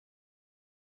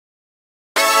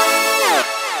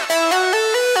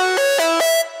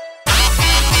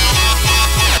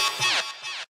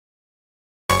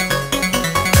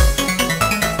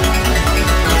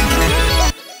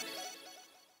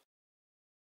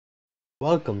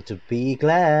Welcome to PE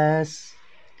class!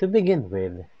 To begin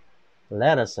with,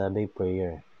 let us have a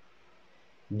prayer.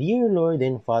 Dear Lord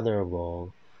and Father of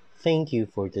all, thank you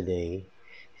for today.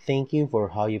 Thank you for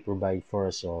how you provide for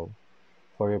us all.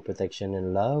 For your protection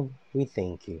and love, we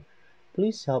thank you.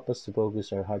 Please help us to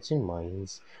focus our hearts and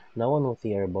minds now on what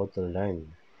we are about to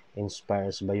learn. Inspire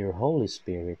us by your Holy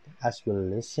Spirit as we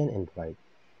listen and write.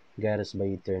 Guide us by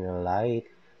eternal light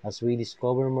as we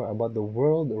discover more about the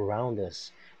world around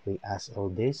us. We ask all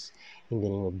this in the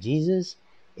name of Jesus.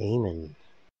 Amen.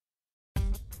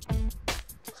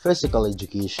 Physical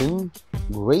Education,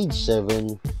 Grade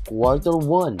 7, Quarter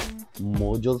 1,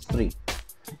 Module 3.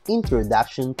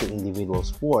 Introduction to Individual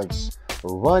Sports,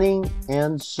 Running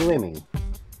and Swimming.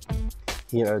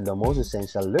 Here are the most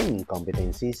essential learning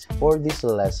competencies for this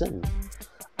lesson.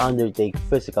 Undertake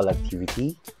physical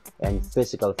activity and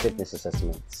physical fitness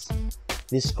assessments.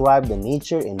 Describe the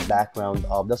nature and background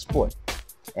of the sport.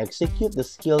 Execute the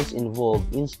skills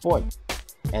involved in sport.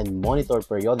 And monitor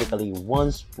periodically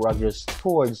one's progress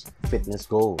towards fitness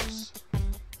goals.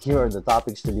 Here are the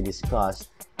topics to be discussed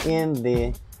in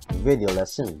the video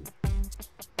lesson.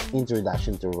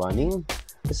 Introduction to running,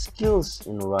 skills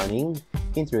in running,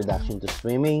 introduction to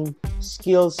swimming,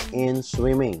 skills in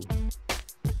swimming.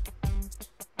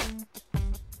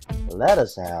 Let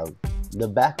us have the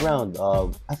background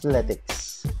of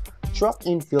athletics. Track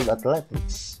and field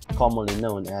athletics, commonly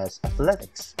known as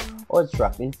athletics or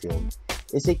track and field,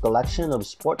 is a collection of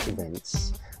sport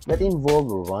events that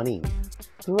involve running,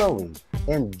 throwing,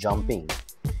 and jumping.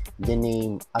 The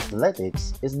name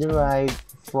athletics is derived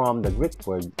from the Greek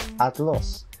word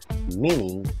athlos,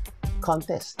 meaning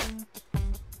contest.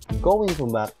 Going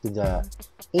back to the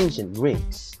ancient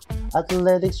Greeks,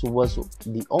 athletics was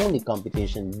the only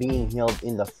competition being held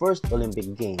in the first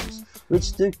Olympic Games,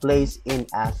 which took place in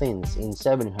Athens in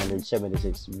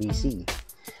 776 BC.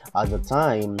 At the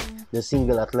time, the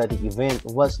single athletic event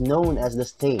was known as the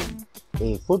stane,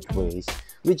 a foot race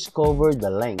which covered the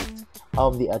length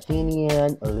of the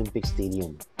Athenian Olympic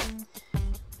Stadium.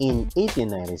 In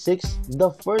 1896,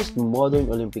 the first modern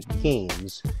Olympic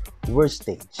Games were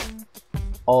staged.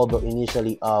 Although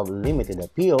initially of limited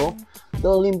appeal, the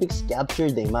Olympics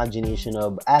captured the imagination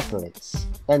of athletes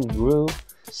and grew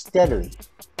steadily,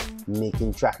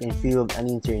 making track and field an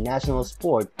international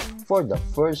sport for the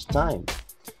first time.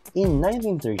 In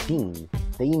 1913,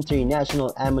 the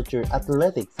International Amateur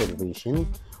Athletic Federation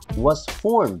was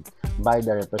formed by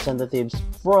the representatives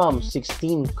from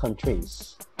 16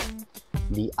 countries.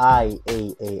 The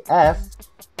IAAF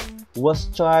was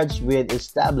charged with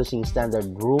establishing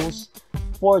standard rules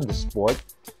for the sport,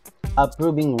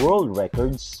 approving world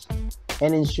records,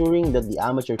 and ensuring that the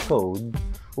amateur code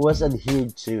was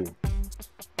adhered to.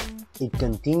 It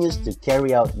continues to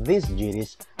carry out these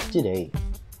duties today.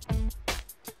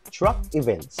 Track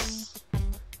events.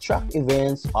 Track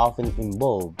events often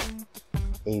involve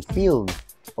a field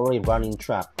or a running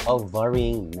track of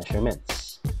varying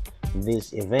measurements.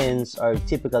 These events are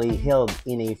typically held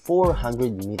in a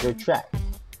 400-meter track.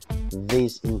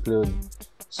 These include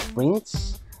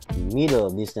sprints, middle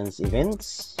distance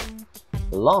events,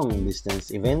 long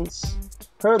distance events,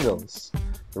 hurdles,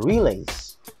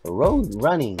 relays, road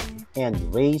running,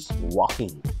 and race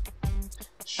walking.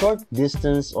 Short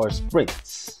distance or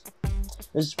sprints.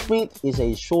 A sprint is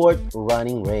a short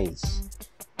running race.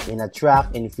 In a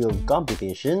track and field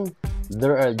competition,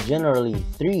 there are generally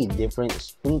three different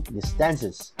sprint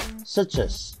distances, such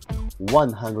as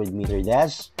 100-meter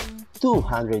dash,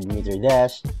 200-meter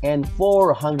dash, and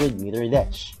 400-meter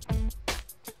dash.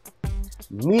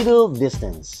 Middle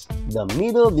distance. The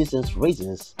middle distance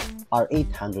races are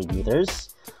 800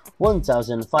 meters,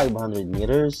 1,500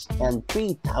 meters, and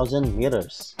 3,000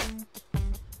 meters.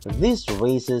 These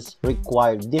races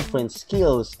require different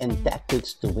skills and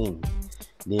tactics to win.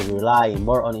 They rely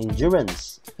more on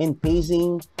endurance and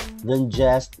pacing than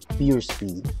just pure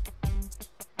speed.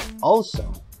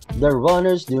 Also, the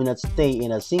runners do not stay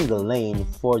in a single lane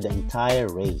for the entire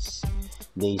race.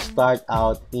 They start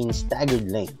out in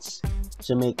staggered lanes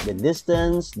to make the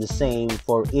distance the same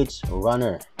for each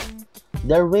runner.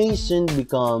 The race soon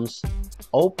becomes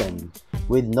open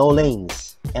with no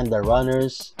lanes, and the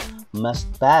runners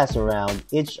must pass around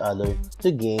each other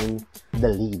to gain the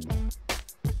lead.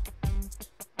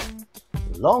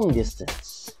 Long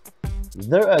distance.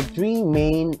 There are three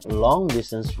main long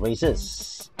distance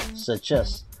races, such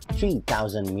as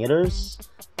 3,000 meters,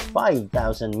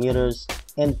 5,000 meters,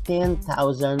 and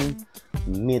 10,000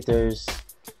 meters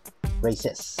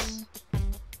races.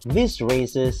 These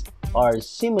races are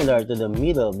similar to the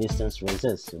middle distance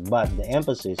races, but the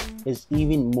emphasis is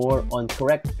even more on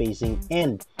correct pacing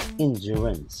and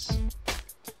endurance.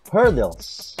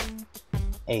 Hurdles.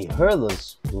 A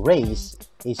hurdles race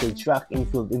is a track and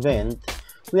field event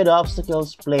with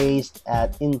obstacles placed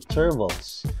at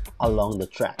intervals along the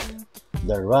track.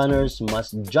 The runners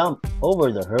must jump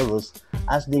over the hurdles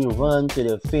as they run to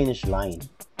the finish line.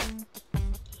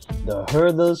 The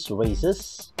hurdles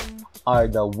races are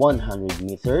the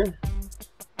 100-meter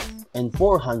and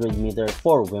 400-meter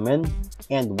for women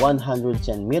and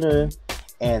 110-meter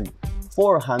and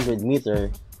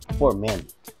 400-meter for men.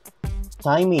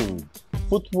 Timing,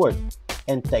 footwork,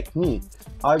 and technique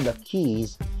are the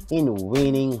keys in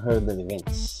winning hurdle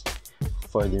events.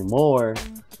 Furthermore,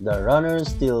 the runners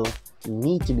still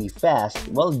need to be fast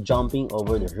while jumping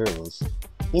over the hurdles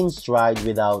in stride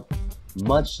without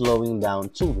much slowing down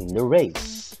to win the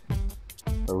race.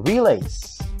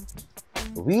 Relays.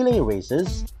 Relay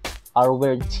races are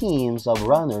where teams of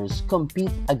runners compete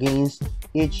against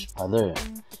each other.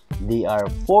 There are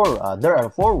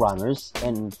four runners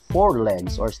and 4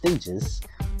 legs or stages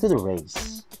to the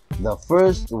race. The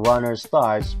first runner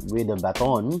starts with a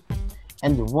baton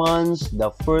and runs the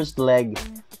first leg,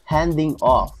 handing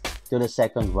off to the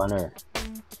second runner.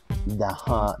 The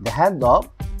handoff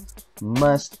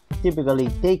must typically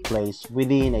take place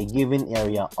within a given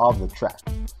area of the track.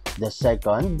 The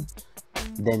second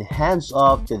then hands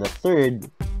off to the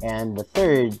third and the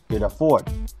third to the fourth.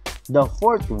 The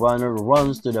fourth runner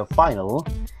runs to the final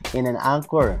in an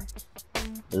anchor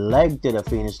leg to the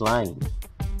finish line.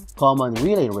 Common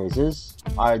relay races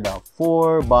are the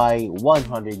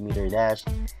 4x100-meter dash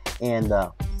and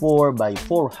the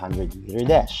 4x400-meter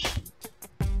dash.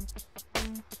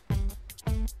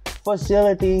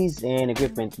 Facilities and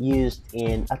equipment used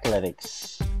in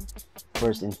athletics.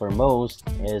 First and foremost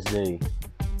is the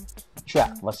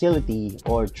track facility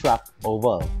or track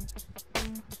oval.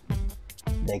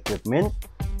 The equipment,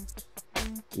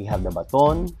 we have the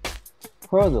baton,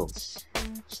 hurdles,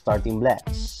 starting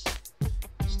blocks,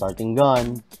 starting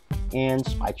gun, and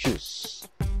spike shoes.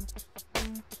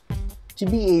 To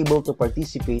be able to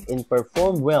participate and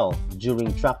perform well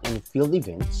during track and field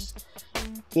events,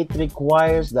 it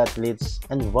requires the athletes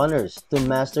and runners to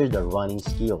master the running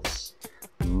skills.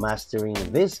 Mastering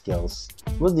these skills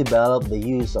will develop the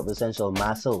use of essential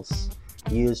muscles,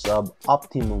 use of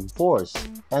optimum force,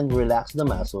 and relax the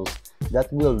muscles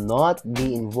that will not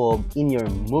be involved in your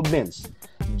movements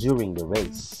during the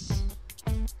race.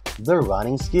 The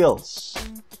running skills.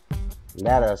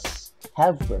 Let us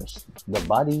have first the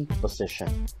body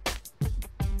position.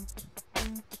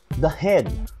 The head,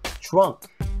 trunk,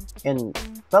 and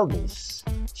pelvis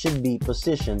should be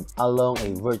positioned along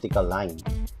a vertical line,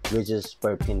 which is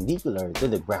perpendicular to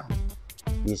the ground.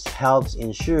 This helps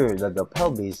ensure that the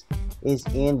pelvis is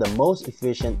in the most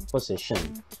efficient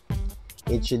position.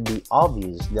 It should be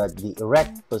obvious that the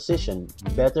erect position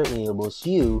better enables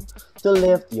you to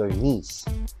lift your knees,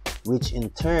 which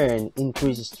in turn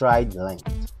increases stride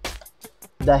length.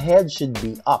 The head should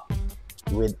be up,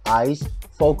 with eyes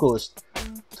focused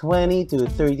 20 to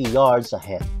 30 yards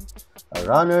ahead.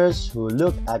 Runners who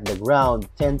look at the ground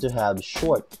tend to have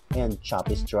short and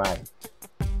choppy stride.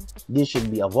 This should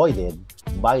be avoided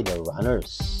by the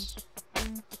runners.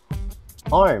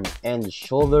 Arm and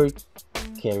shoulder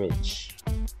carriage.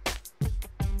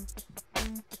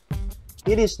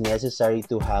 It is necessary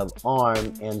to have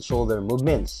arm and shoulder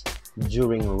movements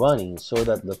during running so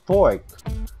that the torque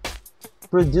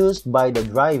produced by the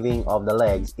driving of the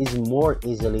legs is more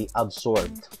easily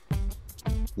absorbed.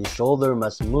 The shoulder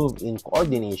must move in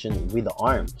coordination with the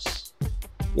arms.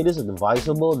 It is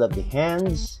advisable that the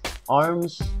hands,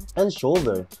 arms, and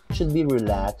shoulder should be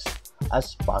relaxed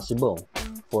as possible,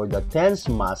 for the tense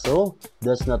muscle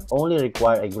does not only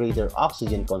require a greater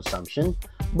oxygen consumption,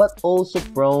 but also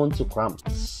prone to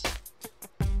cramps.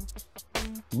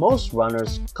 Most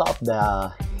runners cup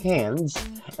the hands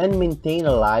and maintain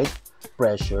a light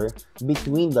pressure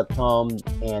between the thumb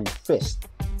and fist,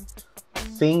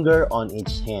 finger on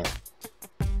each hand.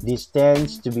 This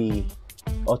tends to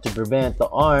prevent the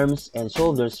arms and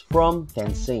shoulders from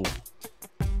tensing.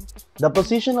 The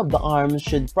position of the arms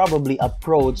should probably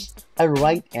approach a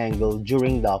right angle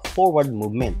during the forward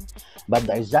movement, but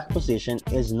the exact position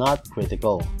is not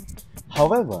critical.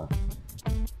 However,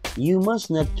 you must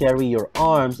not carry your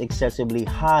arms excessively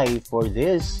high, for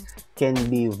this can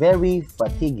be very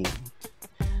fatiguing.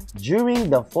 During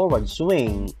the forward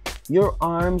swing, your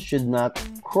arms should not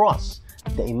cross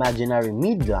the imaginary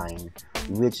midline,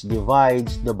 which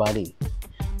divides the body.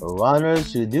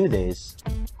 Runners who do this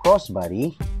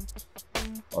crossbody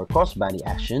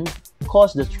action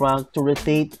cause the trunk to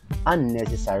rotate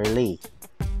unnecessarily.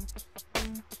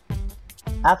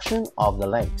 Action of the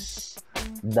legs.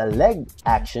 The leg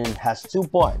action has two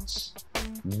parts.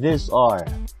 These are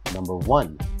number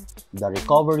 1, the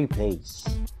recovery phase,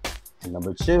 and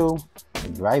number 2, the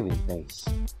driving phase.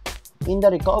 In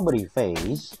the recovery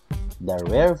phase, the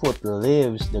rear foot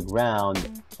leaves the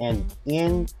ground, and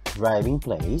in driving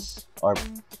phase,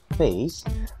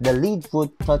 the lead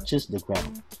foot touches the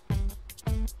ground.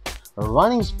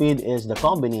 Running speed is the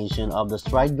combination of the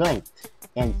stride length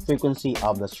and frequency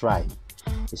of the stride.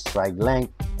 Stride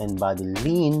length and body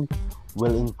lean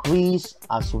will increase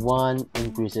as one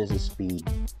increases speed.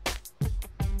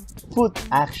 Foot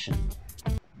action.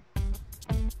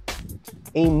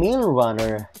 A male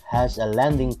runner has a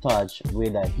landing touch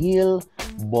with a heel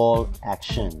ball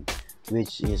action,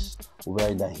 which is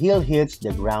where the heel hits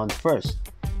the ground first.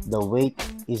 The weight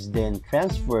is then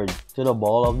transferred to the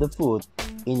ball of the foot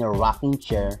in a rocking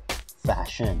chair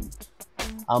fashion.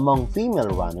 Among female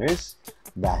runners,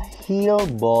 the heel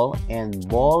ball and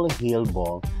ball heel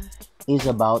ball is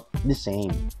about the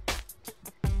same.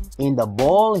 In the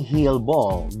ball heel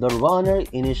ball, the runner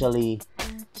initially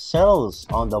settles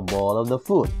on the ball of the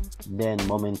foot, then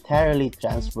momentarily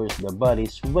transfers the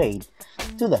body's weight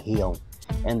to the heel,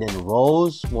 and then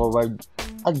rolls forward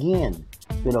again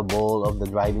to the ball of the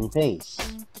driving phase.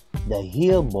 The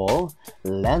heel ball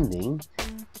landing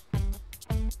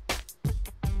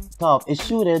top is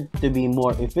suited to be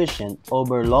more efficient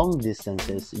over long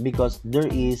distances because there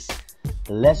is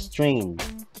less strain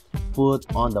put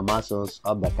on the muscles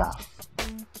of the calf.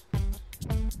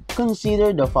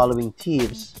 Consider the following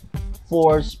tips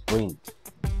for sprint.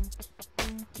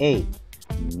 A.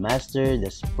 Master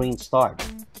the sprint start.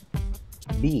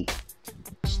 B.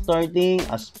 Starting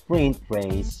a sprint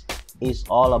race is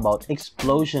all about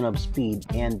explosion of speed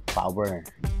and power.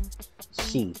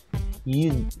 C.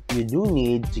 You do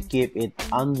need to keep it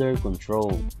under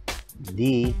control.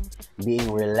 D.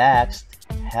 Being relaxed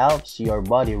helps your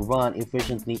body run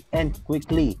efficiently and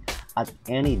quickly at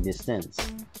any distance.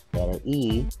 Letter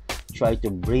E. Try to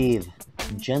breathe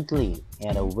gently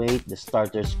and await the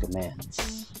starter's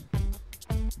commands.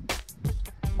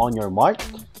 On your mark.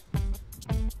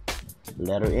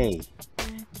 Letter A.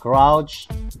 Crouch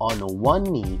on one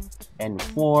knee and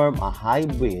form a high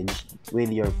bridge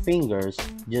with your fingers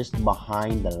just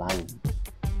behind the line.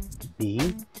 B.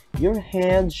 Your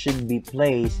hands should be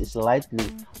placed slightly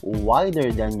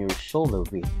wider than your shoulder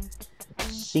width.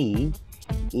 C.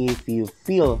 If you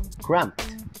feel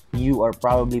cramped, you are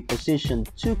probably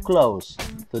positioned too close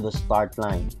to the start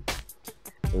line.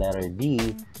 Letter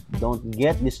D. Don't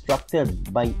get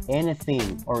distracted by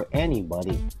anything or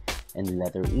anybody. And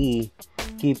letter E.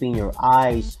 Keeping your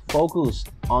eyes focused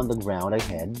on the ground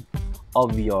ahead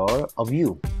of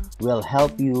you will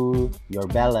help your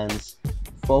balance,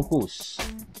 focus,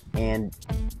 and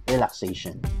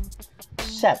relaxation.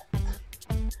 Set.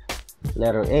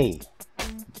 Letter A.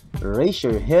 Raise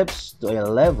your hips to a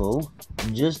level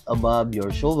just above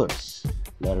your shoulders.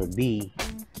 Letter B.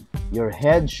 Your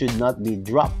head should not be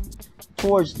dropped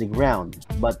towards the ground,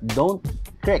 but don't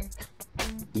crick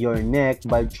your neck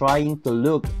by trying to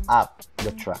look up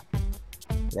the track.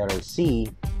 Letter C.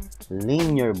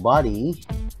 Lean your body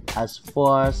as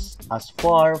far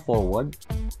forward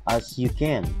as you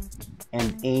can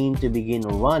and aim to begin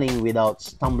running without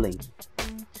stumbling.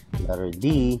 Letter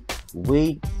D.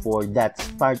 Wait for that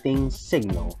starting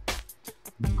signal.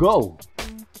 Go!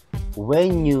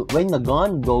 When the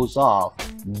gun goes off,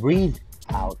 breathe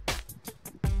out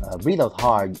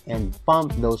hard and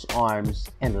pump those arms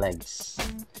and legs.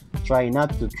 Try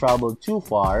not to travel too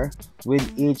far with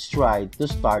each stride to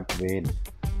start with.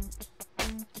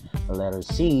 Letter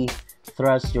C.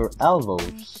 Thrust your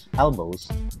elbows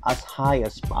as high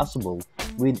as possible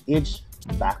with each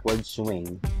backward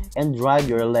swing and drive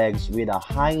your legs with a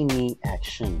high knee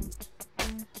action.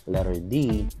 Letter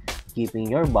D. Keeping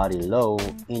your body low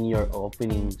in your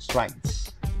opening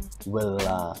strides will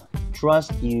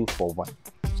thrust you forward.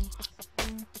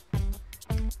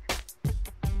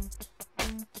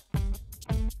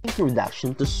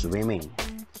 Introduction to swimming.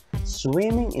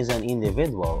 Swimming is an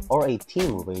individual or a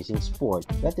team racing sport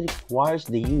that requires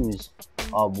the use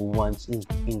of one's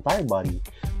entire body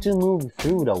to move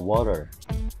through the water.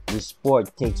 This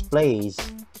sport takes place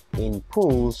in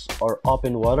pools or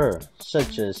open water,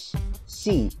 such as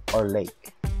sea or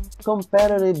lake.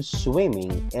 Competitive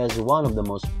swimming is one of the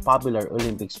most popular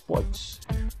Olympic sports,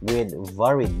 with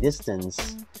varied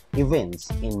distance events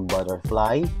in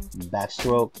butterfly,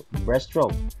 backstroke,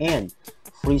 breaststroke, and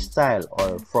freestyle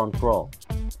or front crawl.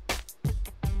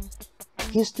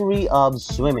 History of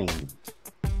swimming.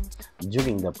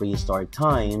 During the prehistoric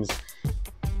times,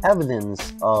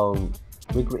 evidence of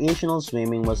recreational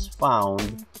swimming was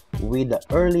found, with the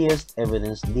earliest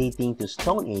evidence dating to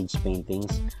Stone Age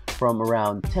paintings from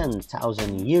around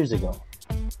 10,000 years ago.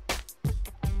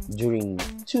 During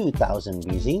 2000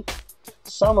 BC,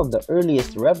 some of the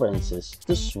earliest references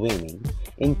to swimming,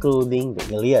 including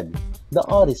the Iliad, the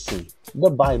Odyssey, the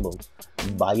Bible,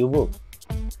 Beowulf,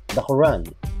 the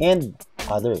Quran, and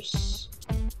others.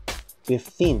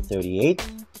 1538,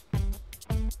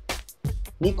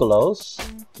 Nikolaus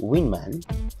Winman,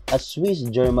 a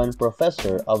Swiss-German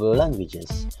professor of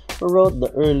languages, wrote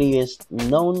the earliest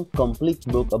known complete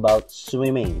book about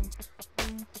swimming.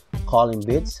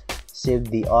 Colimbitz Sib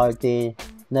di arte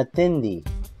natendi,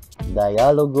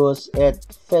 dialogus et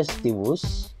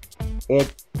festivus, et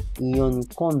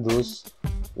iuncundus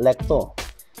lecto.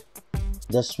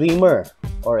 The Swimmer,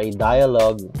 or a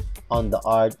dialogue on the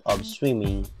art of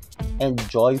swimming, and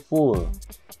joyful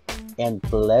and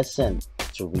pleasant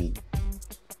to read.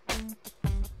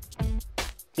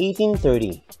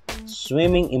 1830,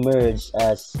 swimming emerged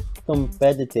as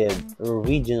competitive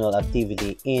regional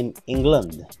activity in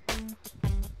England.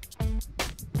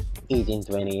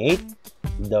 1828,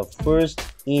 the first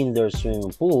indoor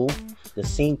swimming pool, the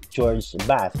St. George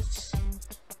Baths,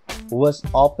 was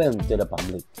opened to the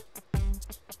public.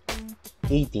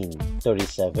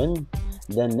 1837,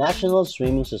 the National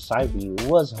Swimming Society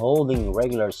was holding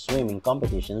regular swimming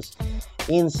competitions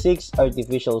in 6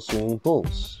 artificial swimming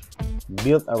pools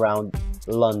built around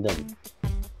London.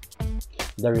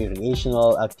 The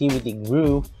recreational activity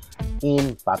grew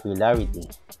in popularity.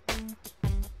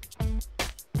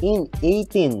 In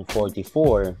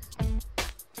 1844,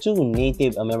 2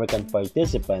 Native American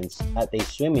participants at a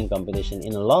swimming competition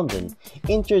in London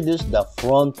introduced the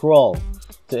front crawl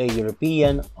to a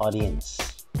European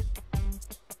audience,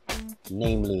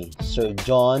 namely Sir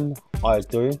John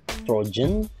Arthur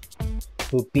Trojan,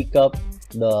 who picked up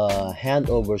the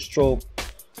handover stroke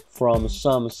from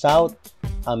some South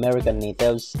American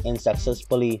natives and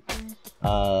successfully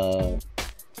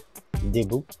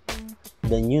debuted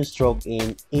the new stroke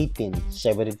in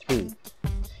 1873.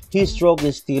 His stroke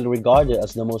is still regarded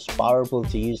as the most powerful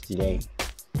to use today.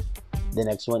 The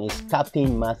next one is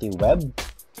Captain Matthew Webb,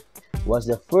 was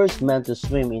the first man to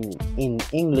swim in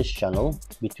English Channel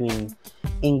between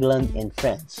England and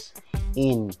France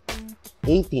in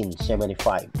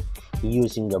 1875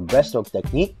 using the breaststroke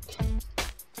technique,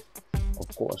 of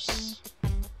course.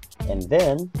 And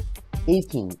then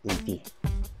 1880,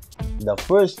 the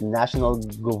first national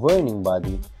governing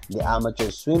body, the Amateur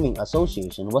Swimming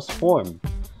Association, was formed.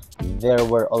 There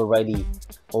were already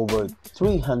over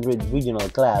 300 regional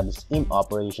clubs in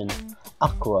operation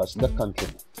across the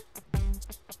country.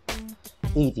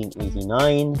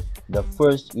 1889, the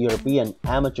first European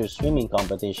amateur swimming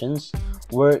competitions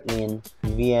were held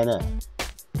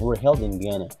in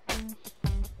Vienna.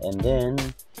 And then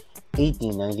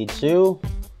 1892,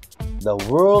 the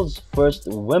world's first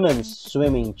women's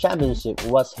swimming championship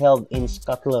was held in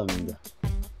Scotland.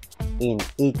 In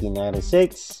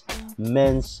 1896,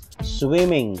 men's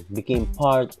swimming became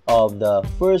part of the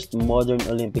first modern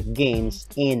Olympic Games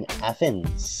in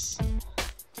Athens.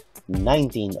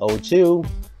 1902,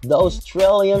 the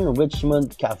Australian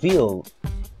Richmond Cavill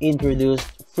introduced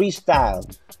freestyle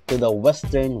to the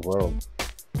Western world.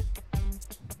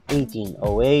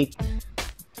 1808,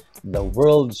 the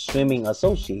World Swimming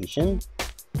Association,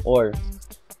 or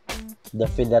the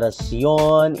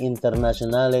Federación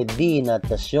Internazionale di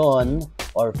Natación,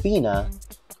 or FINA,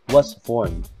 was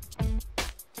formed.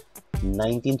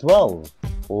 1912,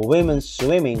 women's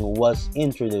swimming was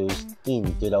introduced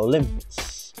into the Olympics.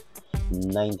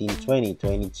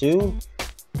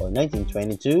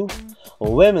 1922,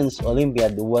 Women's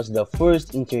Olympiad was the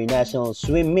first international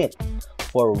swim meet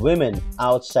for women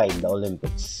outside the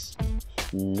Olympics.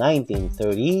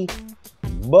 1930,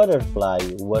 butterfly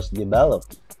was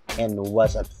developed and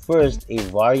was at first a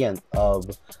variant of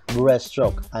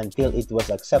breaststroke until it was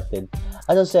accepted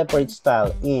as a separate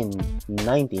style in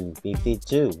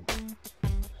 1952.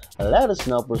 Let us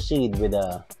now proceed with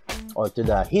to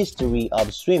the history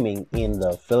of swimming in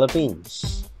the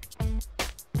Philippines.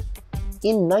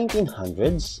 In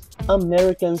 1900s,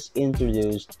 Americans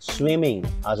introduced swimming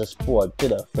as a sport to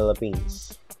the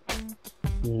Philippines.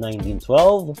 In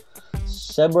 1912,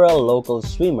 several local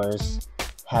swimmers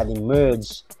had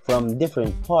emerged from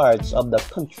different parts of the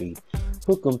country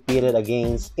who competed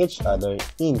against each other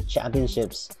in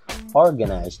championships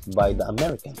organized by the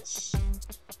Americans.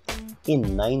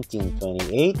 In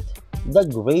 1928, the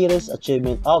greatest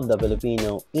achievement of the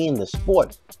Filipino in the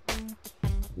sport,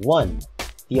 1.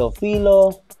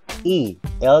 Teofilo E.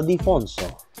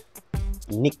 Ildefonso,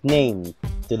 nicknamed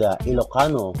to the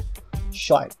Ilocano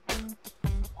Shark,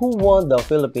 who won the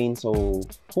Philippines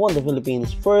won the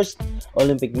Philippines' first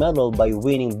Olympic medal by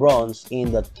winning bronze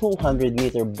in the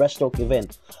 200-meter breaststroke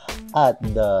event at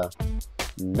the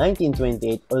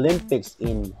 1928 Olympics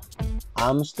in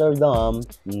Amsterdam,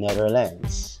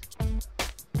 Netherlands.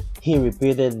 He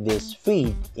repeated this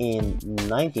feat in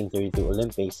 1932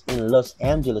 Olympics in Los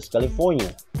Angeles,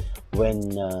 California, when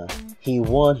he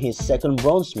won his second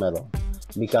bronze medal,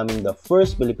 becoming the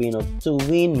first Filipino to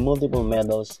win multiple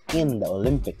medals in the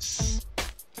Olympics.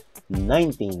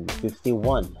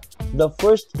 1951. The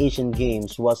first Asian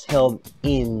Games was held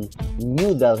in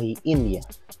New Delhi, India,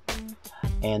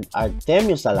 and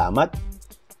Artemio Salamat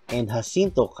and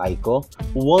Jacinto Caico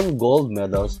won gold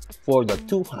medals for the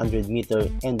 200-meter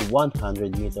and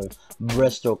 100-meter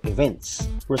breaststroke events,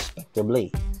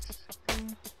 respectively.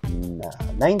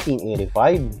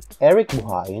 1985, Eric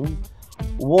Buhain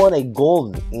won a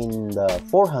gold in the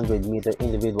 400-meter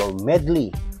individual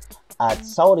medley at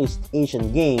Southeast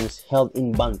Asian Games held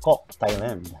in Bangkok,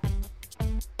 Thailand.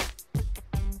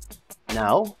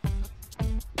 Now,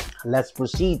 let's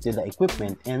proceed to the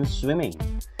equipment and swimming.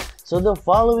 So the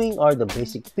following are the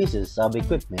basic pieces of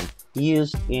equipment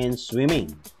used in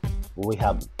swimming. We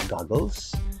have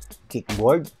goggles,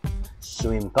 kickboard,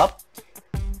 swim cup,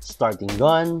 starting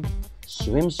gun,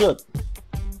 swimsuit,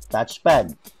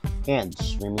 touchpad, and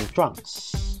swimming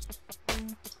trunks.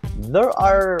 There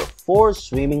are 4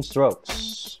 swimming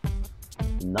strokes.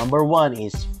 Number 1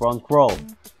 is front row.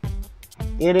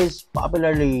 It is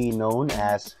popularly known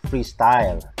as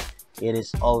freestyle. It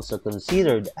is also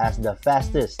considered as the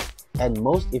fastest and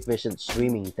most efficient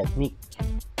swimming technique.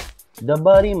 The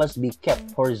body must be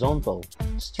kept horizontal,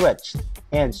 stretched,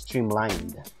 and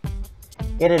streamlined.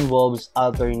 It involves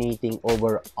alternating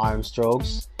over arm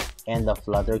strokes and the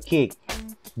flutter kick,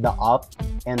 the up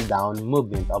and down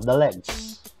movement of the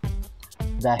legs.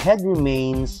 The head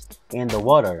remains in the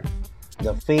water,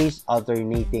 the face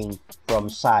alternating from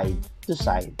side to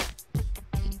side.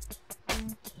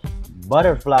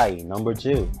 Butterfly number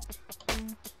 2.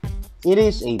 It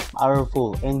is a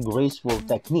powerful and graceful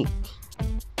technique.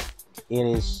 It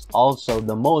is also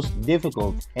the most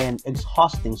difficult and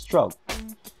exhausting stroke.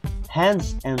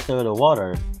 Hands enter the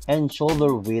water and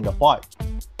shoulder width apart.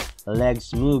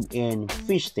 Legs move in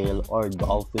fishtail or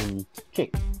dolphin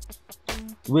kick,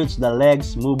 which the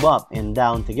legs move up and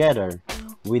down together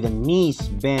with the knees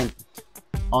bent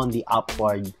on the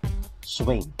upward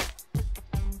swing.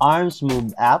 Arms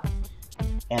move up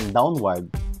and downward.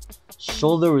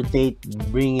 Shoulder rotate,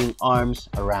 bringing arms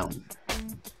around.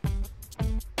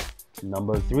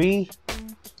 Number 3,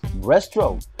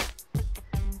 breaststroke.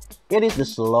 It is the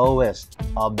slowest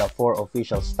of the 4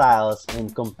 official styles in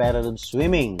competitive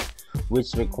swimming,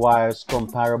 which requires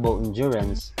comparable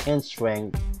endurance and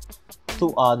strength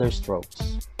to other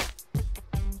strokes.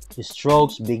 The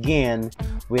strokes begin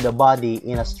with the body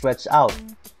in a stretched out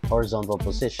horizontal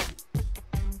position,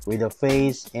 with the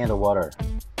face in the water.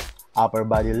 Upper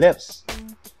body lifts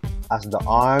as the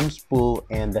arms pull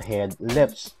and the head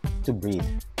lifts to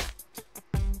breathe.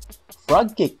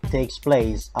 Frog kick takes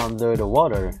place under the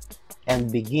water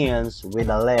and begins with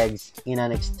the legs in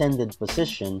an extended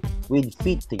position with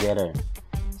feet together.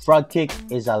 Frog kick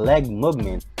is a leg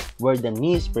movement where the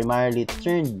knees primarily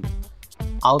turned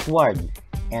outward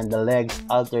and the legs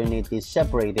alternately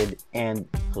separated and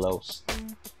closed.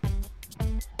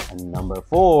 And number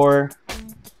 4,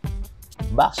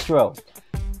 backstroke.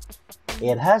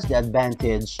 It has the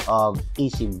advantage of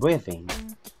easy breathing,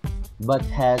 but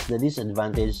has the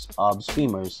disadvantage of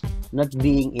swimmers not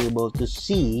being able to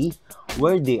see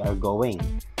where they are going.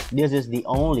 This is the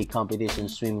only competition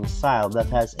swimming style that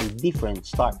has a different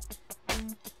start.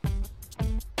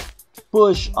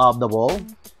 Push of the ball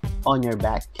on your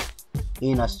back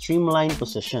in a streamlined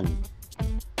position.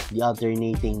 The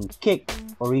alternating kick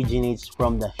originates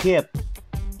from the hip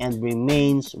and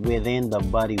remains within the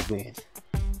body width.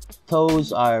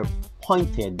 Toes are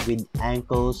pointed with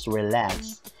ankles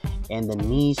relaxed and the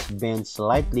knees bend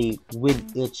slightly with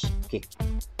each kick.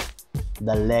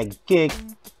 The leg kick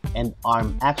and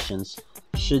arm actions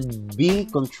should be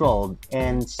controlled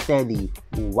and steady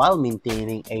while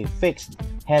maintaining a fixed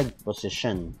head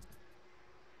position.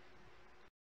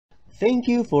 Thank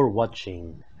you for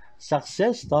watching.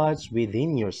 Success starts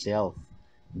within yourself.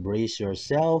 Brace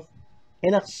yourself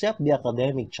and accept the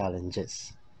academic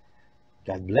challenges.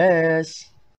 God bless!